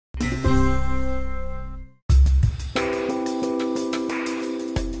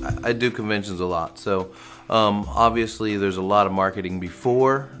I do conventions a lot. So obviously there's a lot of marketing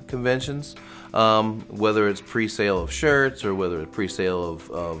before conventions, whether it's pre-sale of shirts or whether it's pre-sale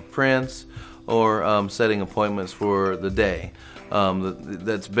of prints or setting appointments for the day.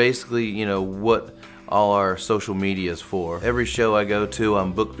 That's basically, you know, what all our social media is for. Every show I go to,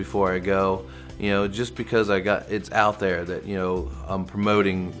 I'm booked before I go. You know, just because it's out there that, you know,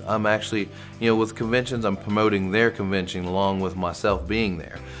 I'm actually, you know, with conventions, I'm promoting their convention along with myself being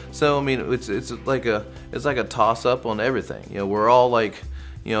there. So I mean, it's like a toss up on everything. You know, we're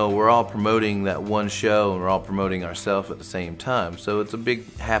all promoting that one show, and we're all promoting ourselves at the same time. So it's a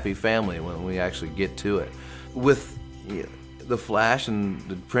big happy family when we actually get to it. With, you know, the flash and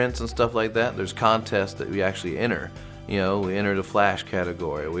the prints and stuff like that, there's contests that we actually enter. You know, we enter the flash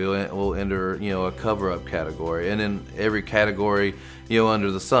category, we'll enter, you know, a cover-up category, and in every category, you know, under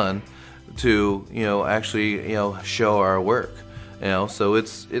the sun, to, you know, actually, you know, show our work. You know, so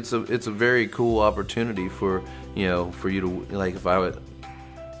it's a very cool opportunity for, you know, for you to, like, if I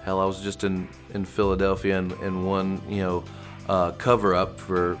was just in Philadelphia and won, you know, cover-up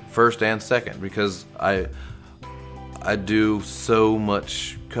for first and second, because I do so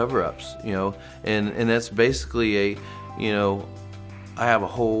much cover-ups, you know, and that's basically you know, I have a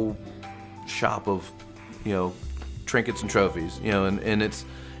whole shop of, you know, trinkets and trophies, you know, and it's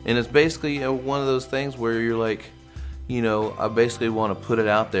basically, you know, one of those things where you're like, you know, I basically want to put it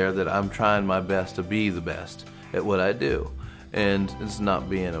out there that I'm trying my best to be the best at what I do, and it's not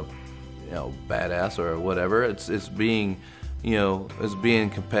being a, you know, badass or whatever. It's being, you know, it's being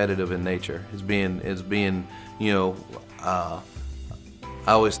competitive in nature. It's being, you know,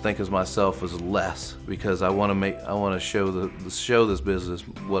 I always think of myself as less, because I want to show this business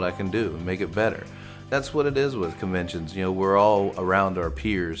what I can do and make it better. That's what it is with conventions. You know, we're all around our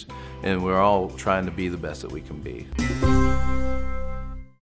peers, and we're all trying to be the best that we can be.